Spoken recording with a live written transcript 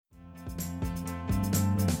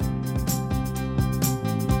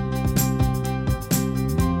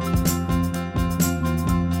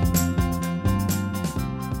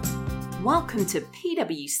Welcome to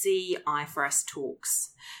PwC IFRS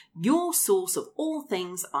Talks, your source of all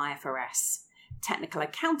things IFRS, technical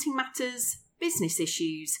accounting matters, business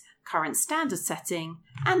issues, current standard setting,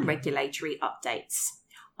 and regulatory updates.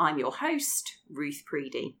 I'm your host, Ruth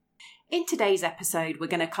Preedy. In today's episode, we're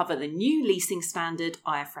going to cover the new leasing standard,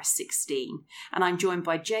 IFRS 16, and I'm joined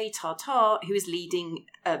by Jay Tartar, who is leading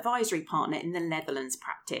advisory partner in the Netherlands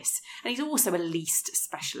practice, and he's also a leased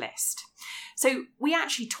specialist. So we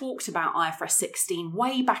actually talked about IFRS 16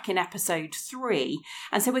 way back in episode 3,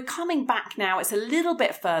 and so we're coming back now, it's a little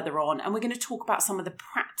bit further on, and we're going to talk about some of the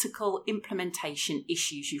practical implementation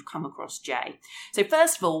issues you've come across, Jay. So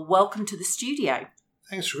first of all, welcome to the studio.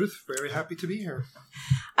 Thanks, Ruth. Very happy to be here.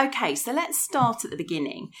 Okay, so let's start at the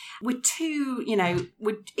beginning. We're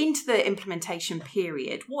into the implementation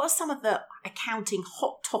period. What are some of the accounting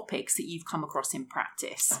hot topics that you've come across in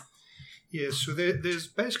practice? Yeah, so there's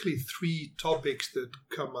basically three topics that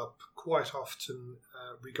come up quite often,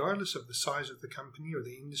 regardless of the size of the company or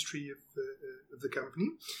the industry of the company.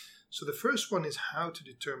 So the first one is how to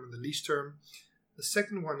determine the lease term. The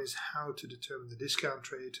second one is how to determine the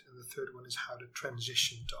discount rate. And the third one is how to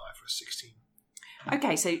transition to IFRS 16.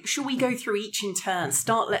 Okay, so shall we go through each in turn?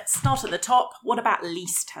 Let's start at the top. What about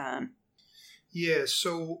lease term? Yeah,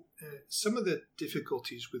 so some of the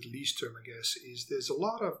difficulties with lease term, I guess, is there's a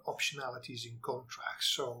lot of optionalities in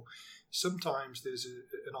contracts. So sometimes there's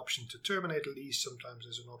an option to terminate a lease. Sometimes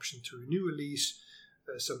there's an option to renew a lease.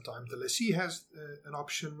 Sometimes the lessee has an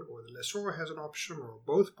option, or the lessor has an option, or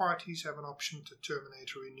both parties have an option to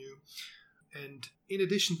terminate or renew. And in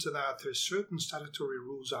addition to that, there's certain statutory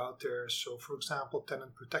rules out there. So, for example,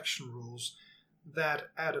 tenant protection rules that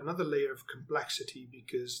add another layer of complexity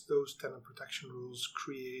because those tenant protection rules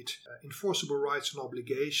create enforceable rights and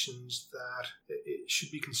obligations that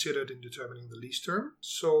should be considered in determining the lease term.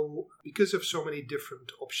 So, because of so many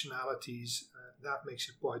different optionalities, that makes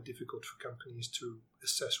it quite difficult for companies to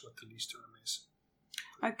assess what the lease term is.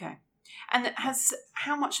 Okay. And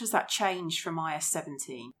how much has that changed from IAS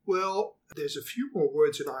 17? Well, there's a few more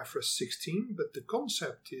words in IFRS 16, but the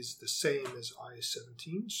concept is the same as IAS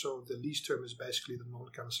 17. So the lease term is basically the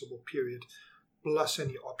non-cancelable period plus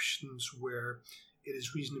any options where it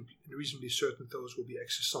is reasonably certain those will be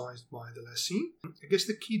exercised by the lessee. I guess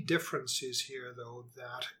the key difference is here, though,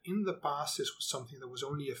 that in the past this was something that was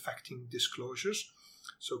only affecting disclosures.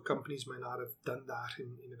 So companies may not have done that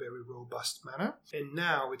in a very robust manner. And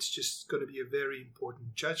now it's just going to be a very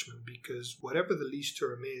important judgment because whatever the lease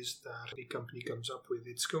term is that a company comes up with,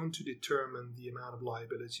 it's going to determine the amount of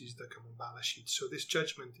liabilities that come on balance sheet. So this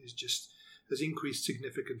judgment has increased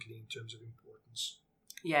significantly in terms of importance.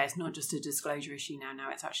 Yeah, it's not just a disclosure issue now.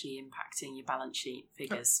 Now it's actually impacting your balance sheet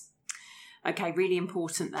figures. Okay, really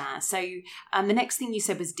important there. So the next thing you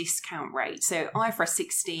said was discount rate. So IFRS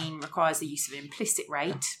 16 requires the use of an implicit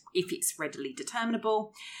rate if it's readily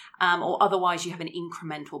determinable, or otherwise you have an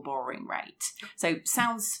incremental borrowing rate. So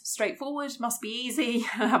sounds straightforward, must be easy.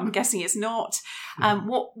 I'm guessing it's not.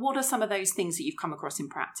 What are some of those things that you've come across in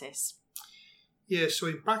practice? Yeah, so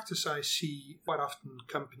in practice, I see quite often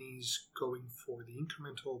companies going for the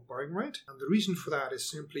incremental borrowing rate. And the reason for that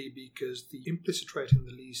is simply because the implicit rate in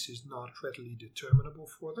the lease is not readily determinable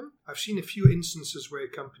for them. I've seen a few instances where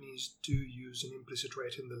companies do use an implicit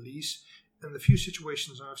rate in the lease. And the few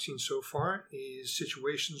situations I've seen so far is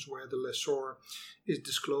situations where the lessor is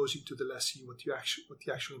disclosing to the lessee what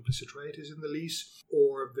the actual implicit rate is in the lease,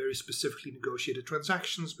 or very specifically negotiated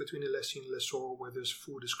transactions between the lessee and lessor where there's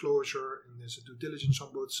full disclosure and there's a due diligence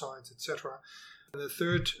on both sides, etc. And the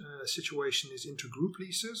third situation is intergroup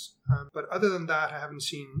leases. But other than that, I haven't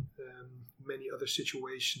seen many other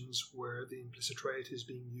situations where the implicit rate is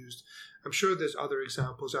being used. I'm sure there's other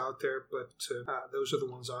examples out there, but those are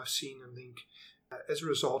the ones I've seen. And I think as a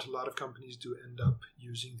result, a lot of companies do end up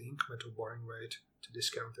using the incremental borrowing rate to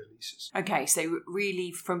discount their leases. Okay, so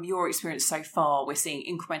really from your experience so far, we're seeing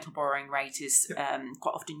incremental borrowing rate is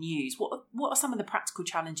quite often used. What are some of the practical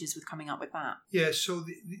challenges with coming up with that? Yeah, so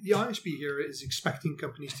the ISB here is expecting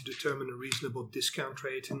companies to determine a reasonable discount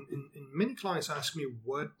rate. And many clients ask me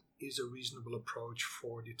what is a reasonable approach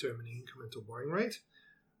for determining incremental borrowing rate.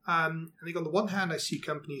 I think on the one hand, I see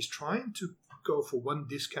companies trying to go for one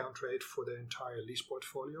discount rate for their entire lease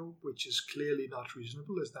portfolio, which is clearly not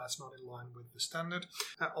reasonable as that's not in line with the standard.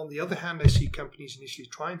 On the other hand, I see companies initially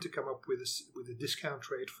trying to come up with a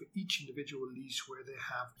discount rate for each individual lease where they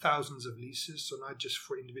have thousands of leases, so not just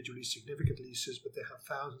for individually significant leases, but they have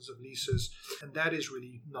thousands of leases, and that is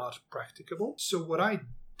really not practicable. So what I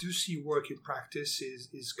do see work in practice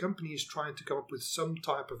is companies trying to come up with some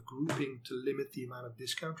type of grouping to limit the amount of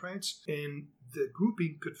discount rates. And the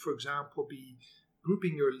grouping could, for example, be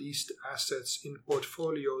grouping your leased assets in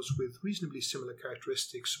portfolios with reasonably similar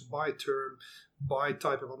characteristics by term, by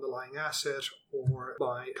type of underlying asset, or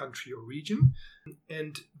by country or region.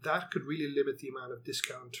 And that could really limit the amount of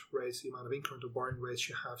discount rates, the amount of incremental borrowing rates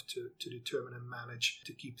you have to determine and manage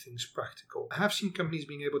to keep things practical. I have seen companies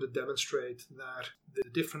being able to demonstrate that the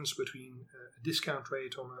difference between a discount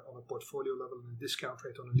rate on a portfolio level and a discount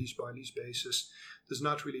rate on a lease-by-lease basis does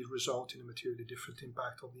not really result in a materially different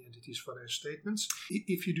impact on the entity's financial statements.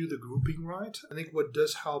 If you do the grouping right, I think what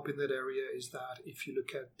does help in that area is that if you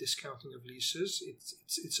look at discounting of leases,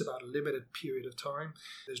 it's about a limited period of time.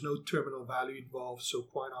 There's no terminal value involved, so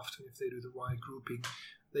quite often if they do the right grouping,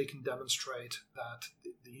 they can demonstrate that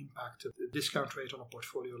the impact of the discount rate on a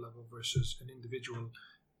portfolio level versus an individual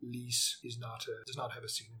lease does not have a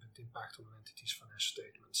significant impact on an entity's financial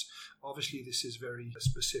statements. Obviously, this is very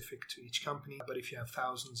specific to each company, but if you have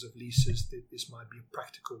thousands of leases, this might be a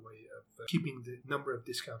practical way of keeping the number of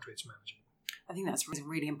discount rates manageable. I think that's a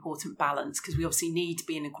really important balance, because we obviously need to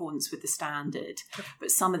be in accordance with the standard. But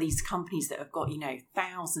some of these companies that have got,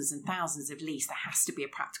 thousands and thousands of lease, there has to be a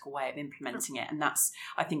practical way of implementing it. And that's,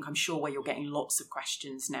 I'm sure where you're getting lots of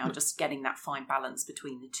questions now, just getting that fine balance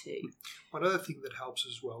between the two. One other thing that helps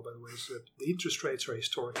as well, by the way, is that the interest rates are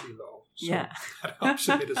historically low. So that helps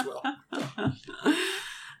a bit as well.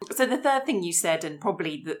 So the third thing you said, and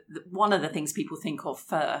probably one of the things people think of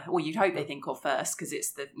first, or you'd hope they think of first, because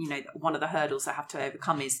it's one of the hurdles they have to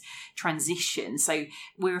overcome is transition. So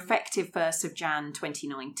we're effective 1st of Jan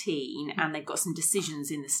 2019, and they've got some decisions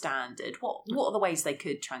in the standard. What are the ways they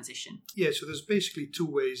could transition? Yeah, so there's basically two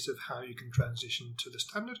ways of how you can transition to the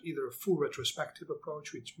standard. Either a full retrospective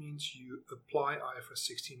approach, which means you apply IFRS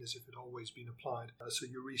 16 as if it had always been applied. So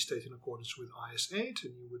you restate in accordance with IAS 8,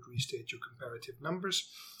 and you would restate your comparative numbers.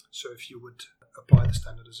 So if you would apply the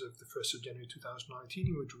standard as of the 1st of January 2019,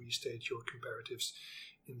 you would restate your comparatives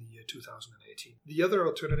in the year 2018. The other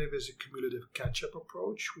alternative is a cumulative catch-up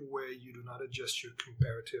approach, where you do not adjust your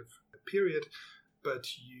comparative period,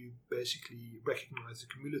 but you basically recognize the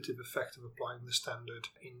cumulative effect of applying the standard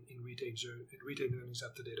in retained earnings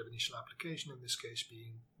at the date of initial application, in this case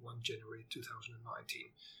being 1 January 2019.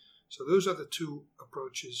 So those are the two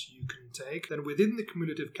approaches you can take. Then within the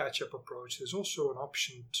cumulative catch-up approach, there's also an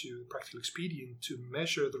option to practical expedient to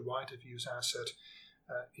measure the right of use asset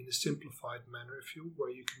in a simplified manner, where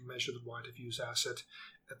you can measure the right of use asset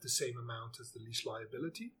at the same amount as the lease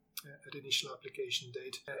liability at initial application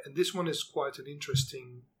date. And this one is quite an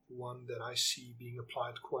interesting one that I see being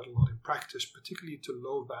applied quite a lot in practice, particularly to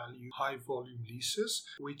low-value, high-volume leases,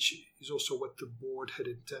 which is also what the board had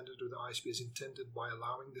intended, or the IASB has intended, by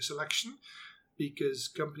allowing this election, because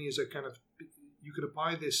companies are you can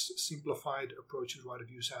apply this simplified approach to right of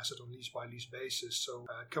use asset on lease-by-lease basis. So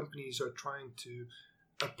companies are trying to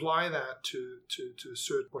apply that to a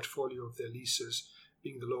certain portfolio of their leases,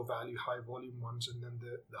 being the low-value, high-volume ones, and then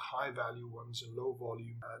the high-value ones and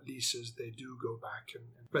low-volume leases, they do go back and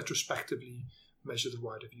retrospectively measure the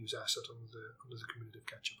right-of-use asset under the cumulative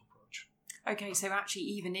catch-up approach. Okay, so actually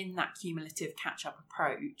even in that cumulative catch-up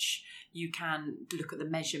approach, you can look at the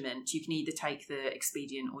measurement. You can either take the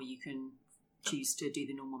expedient or you can choose to do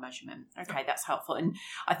the normal measurement. Okay, that's helpful. And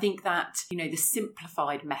I think that, the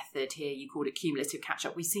simplified method here, you called it cumulative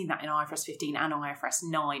catch-up. We've seen that in IFRS 15 and IFRS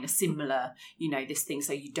 9, a similar, this thing,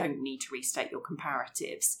 so you don't need to restate your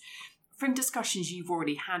comparatives. From discussions you've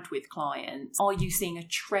already had with clients, are you seeing a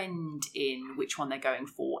trend in which one they're going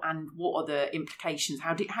for, and what are the implications?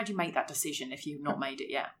 How do you make that decision if you've not made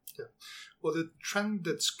it yet? Yeah. Well, the trend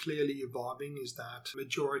that's clearly evolving is that the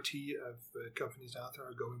majority of companies out there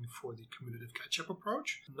are going for the cumulative catch-up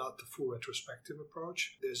approach, not the full retrospective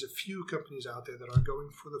approach. There's a few companies out there that are going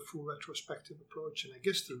for the full retrospective approach, and I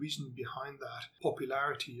guess the reason behind that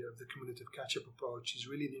popularity of the cumulative catch-up approach is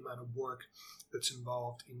really the amount of work that's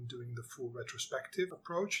involved in doing the full retrospective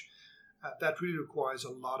approach. That really requires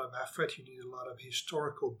a lot of effort. You need a lot of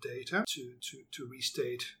historical data to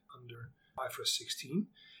restate under IFRS 16.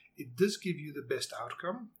 It does give you the best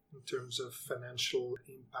outcome in terms of financial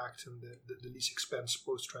impact and the lease expense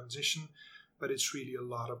post-transition, but it's really a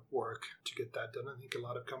lot of work to get that done. I think a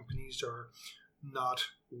lot of companies are not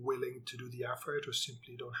willing to do the effort or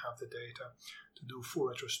simply don't have the data to do full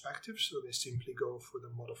retrospective, so they simply go for the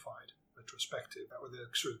modified retrospective or the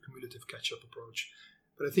sort of cumulative catch-up approach.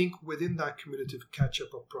 But I think within that cumulative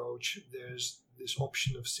catch-up approach, there's this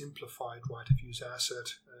option of simplified right-of-use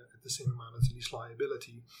asset at the same amount as lease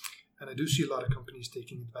liability. And I do see a lot of companies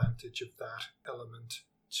taking advantage of that element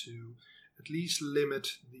to at least limit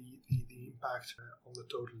the impact on the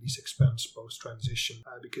total lease expense post-transition.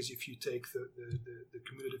 Because if you take the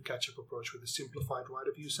cumulative catch-up approach with a simplified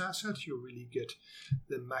right-of-use asset, you really get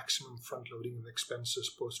the maximum front-loading of expenses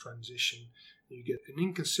post-transition. You get an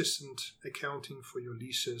inconsistent accounting for your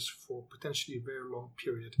leases for potentially a very long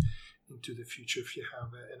period into the future. If you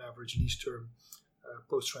have an average lease term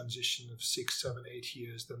post-transition of 6, 7, 8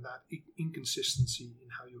 years, then that inconsistency in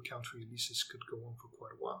how you account for your leases could go on for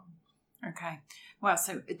quite a while. Okay. Well,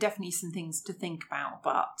 so definitely some things to think about,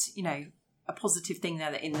 but, a positive thing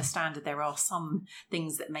there that in the standard there are some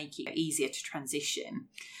things that make it easier to transition.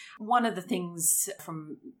 One of the things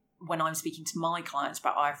from when I'm speaking to my clients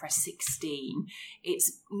about IFRS 16,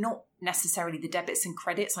 it's not necessarily the debits and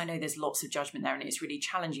credits. I know there's lots of judgment there and it's really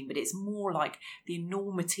challenging, but it's more like the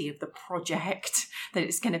enormity of the project that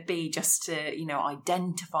it's going to be just to,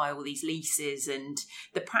 identify all these leases and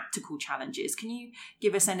the practical challenges. Can you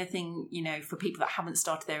give us anything, for people that haven't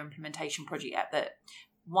started their implementation project yet, that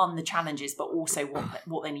one, the challenges, but also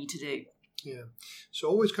what they need to do? Yeah, so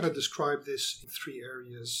I always kind of describe this in 3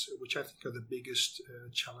 areas, which I think are the biggest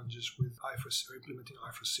challenges with IFRS or implementing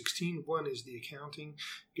IFRS 16. One is the accounting,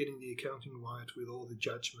 getting the accounting right with all the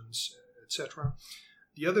judgments, etc.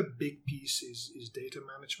 The other big piece is data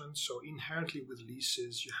management. So inherently with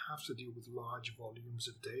leases, you have to deal with large volumes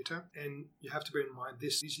of data. And you have to bear in mind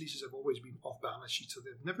these leases have always been off balance sheet. So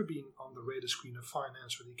they've never been on the radar screen of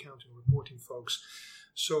finance or the accounting reporting folks.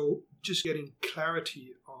 So just getting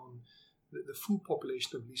clarity on the full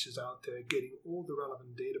population of leases out there, getting all the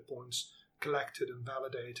relevant data points collected and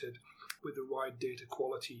validated with the right data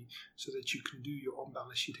quality so that you can do your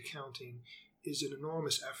on-balance sheet accounting is an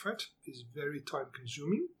enormous effort, is very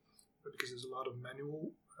time-consuming because there's a lot of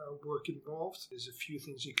manual work involved. There's a few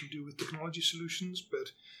things you can do with technology solutions,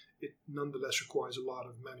 but it nonetheless requires a lot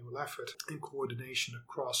of manual effort and coordination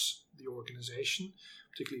across the organization,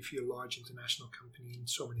 particularly if you're a large international company in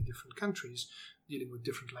so many different countries, dealing with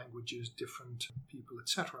different languages, different people,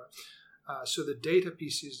 etc. So the data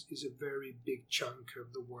piece is a very big chunk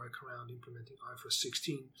of the work around implementing IFRS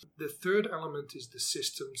 16. The third element is the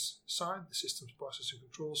systems side, the systems process and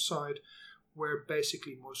control side, where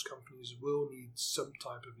basically most companies will need some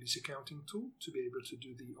type of lease accounting tool to be able to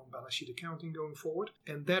do the on-balance sheet accounting going forward.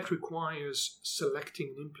 And that requires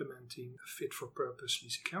selecting and implementing a fit-for-purpose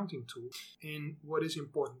lease accounting tool. And what is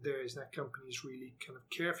important there is that companies really kind of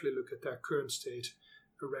carefully look at their current state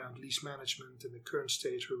around lease management and the current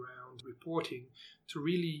state around reporting to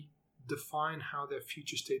really define how their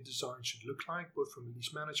future state design should look like, both from a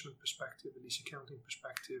lease management perspective, a lease accounting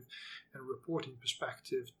perspective, and a reporting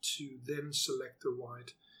perspective, to then select the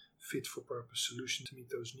right fit-for-purpose solution to meet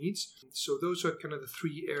those needs. So those are kind of the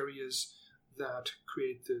 3 areas that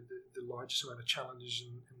create the largest amount of challenges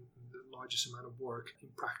and the largest amount of work in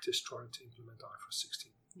practice trying to implement IFRS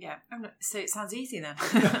 16. Yeah, so it sounds easy then.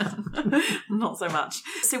 Not so much.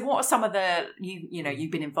 So what are some of the,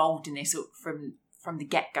 you've been involved in this from the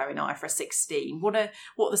get-go in IFRS 16. What are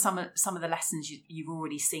some of the lessons you've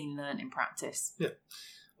already seen learned in practice? Yeah.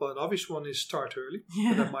 Well, an obvious one is start early,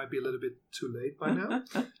 but that might be a little bit too late by now.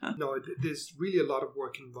 No, there's really a lot of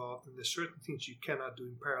work involved, and there's certain things you cannot do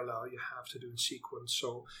in parallel, you have to do in sequence.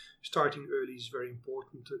 So starting early is very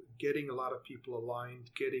important. Getting a lot of people aligned,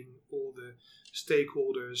 getting all the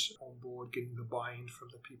stakeholders on board, getting the buy-in from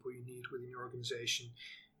the people you need within your organization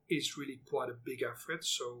is really quite a big effort.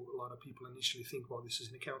 So a lot of people initially think, well, this is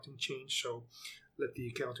an accounting change, so let the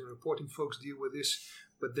accounting and reporting folks deal with this.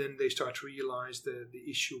 But then they start to realize the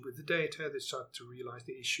issue with the data, they start to realize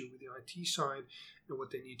the issue with the IT side and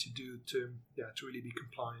what they need to do to really be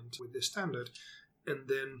compliant with this standard. And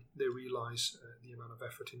then they realize the amount of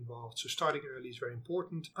effort involved. So starting early is very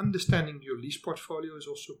important. Understanding your lease portfolio is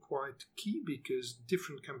also quite key because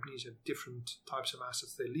different companies have different types of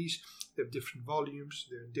assets they lease. They have different volumes.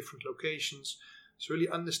 They're in different locations. So really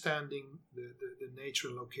understanding the nature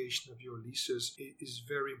and location of your leases is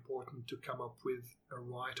very important to come up with a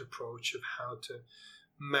right approach of how to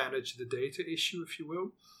manage the data issue, if you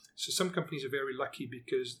will. So some companies are very lucky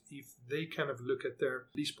because if they kind of look at their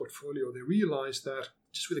lease portfolio, they realize that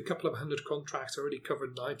just with a couple of 100 contracts already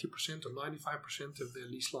covered 90% or 95% of their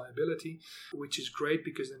lease liability, which is great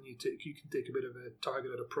because then you can take a bit of a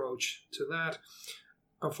targeted approach to that.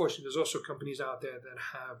 Unfortunately, there's also companies out there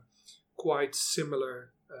that have quite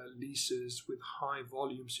similar leases with high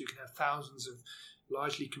volumes. So you can have thousands of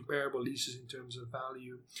largely comparable leases in terms of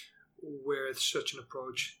value, where such an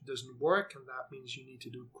approach doesn't work, and that means you need to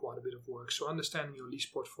do quite a bit of work. So understanding your lease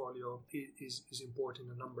portfolio is important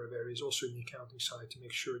in a number of areas, also in the accounting side, to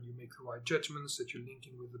make sure you make the right judgments, that you're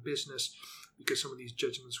linking with the business, because some of these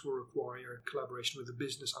judgments will require collaboration with the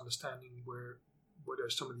business, understanding where what are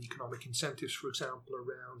some of the economic incentives, for example,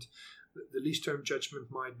 around the lease term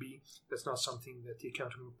judgment might be. That's not something that the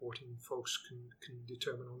accounting reporting folks can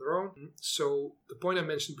determine on their own. So the point I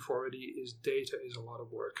mentioned before already is data is a lot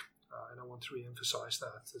of work. And I want to re-emphasize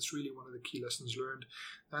that. That's really one of the key lessons learned.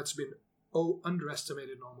 That's been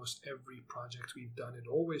underestimated in almost every project we've done. It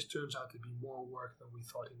always turns out to be more work than we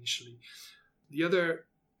thought initially. The other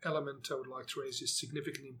element I would like to raise is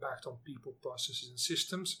significant impact on people, processes, and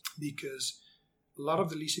systems, because a lot of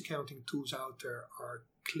the lease accounting tools out there are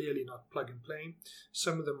clearly not plug and play.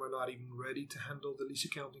 Some of them are not even ready to handle the lease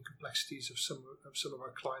accounting complexities of some of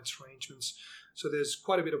our clients' arrangements. So there's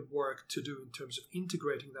quite a bit of work to do in terms of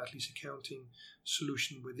integrating that lease accounting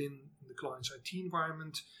solution within the client's IT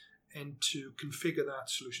environment, and to configure that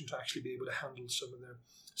solution to actually be able to handle some of the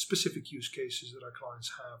specific use cases that our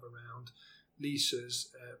clients have around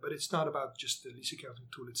leases. But it's not about just the lease accounting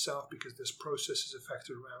tool itself, because there's processes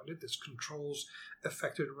affected around it, there's controls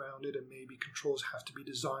affected around it, and maybe controls have to be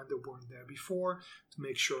designed that weren't there before to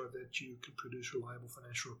make sure that you can produce reliable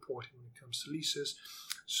financial reporting when it comes to leases.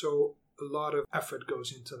 So a lot of effort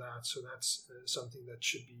goes into that. So that's something that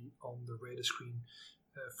should be on the radar screen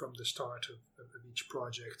from the start of each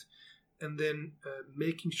project. And then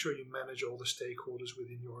making sure you manage all the stakeholders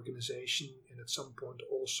within your organization, and at some point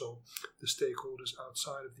also the stakeholders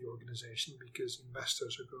outside of the organization, because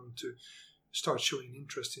investors are going to start showing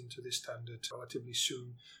interest into this standard relatively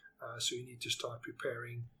soon. So you need to start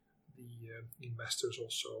preparing the investors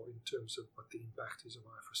also in terms of what the impact is of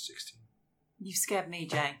IFRS 16. You scared me,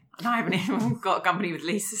 Jay. And I haven't even got a company with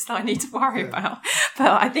leases that I need to worry about.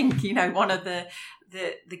 But I think, one of the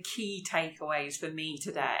key takeaways for me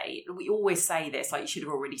today, we always say this, like you should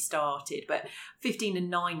have already started, but 15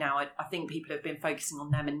 and 9 now, I think people have been focusing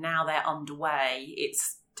on them, and now they're underway.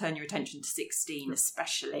 It's turn your attention to 16,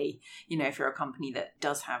 especially, if you're a company that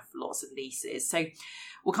does have lots of leases. So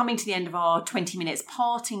we're coming to the end of our 20 minutes.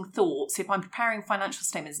 Parting thoughts. If I'm preparing financial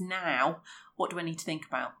statements now, what do I need to think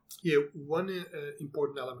about? Yeah, one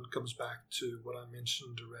important element comes back to what I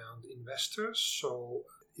mentioned around investors. So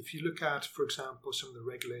if you look at, for example, some of the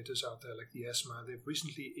regulators out there like the ESMA, they've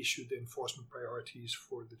recently issued the enforcement priorities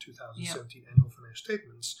for the 2017 annual financial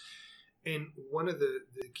statements. And one of the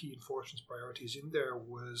key enforcement priorities in there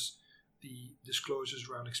was the disclosures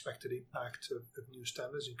around expected impact of new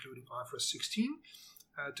standards, including IFRS 16.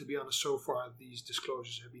 To be honest, so far these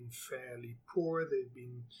disclosures have been fairly poor. They've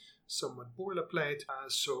been somewhat boilerplate.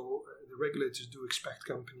 So the regulators do expect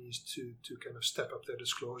companies to kind of step up their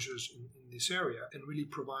disclosures in this area and really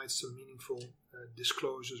provide some meaningful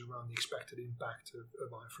disclosures around the expected impact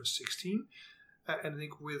of IFRS 16. And I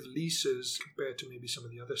think with leases, compared to maybe some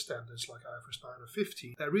of the other standards like IFRS 9 or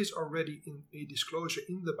 15, there is already a disclosure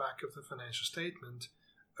in the back of the financial statement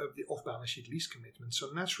of the off-balance sheet lease commitment. So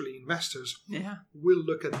naturally, investors will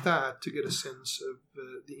look at that to get a sense of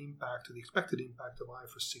the impact or the expected impact of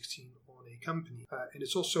IFRS 16 on a company. And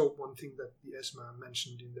it's also one thing that the ESMA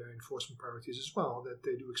mentioned in their enforcement priorities as well, that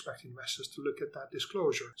they do expect investors to look at that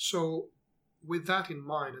disclosure. So with that in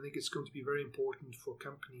mind, I think it's going to be very important for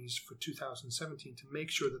companies for 2017 to make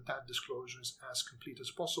sure that that disclosure is as complete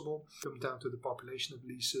as possible, come down to the population of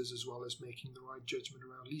leases as well as making the right judgment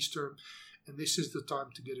around lease term. And this is the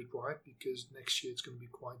time to get it right, because next year it's going to be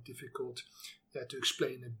quite difficult to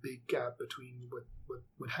explain a big gap between what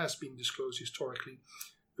has been disclosed historically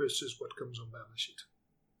versus what comes on balance sheet.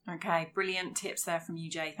 Okay, brilliant tips there from you,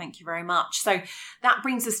 Jay. Thank you very much. So that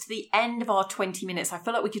brings us to the end of our 20 minutes. I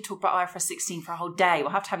feel like we could talk about IFRS 16 for a whole day. We'll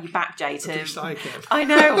have to have you back, Jay. At least I can. I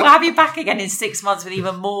know. We'll have you back again in 6 months with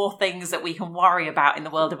even more things that we can worry about in the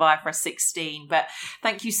world of IFRS 16. But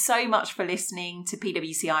thank you so much for listening to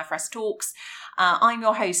PwC IFRS Talks. I'm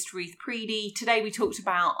your host, Ruth Preedy. Today we talked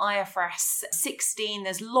about IFRS 16.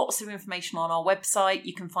 There's lots of information on our website.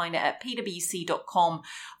 You can find it at pwc.com/IFRS.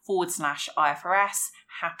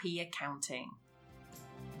 Happy accounting.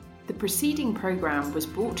 The preceding programme was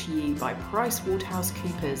brought to you by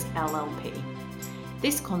PricewaterhouseCoopers LLP.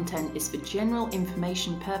 This content is for general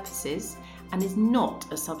information purposes and is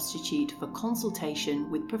not a substitute for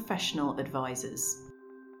consultation with professional advisors.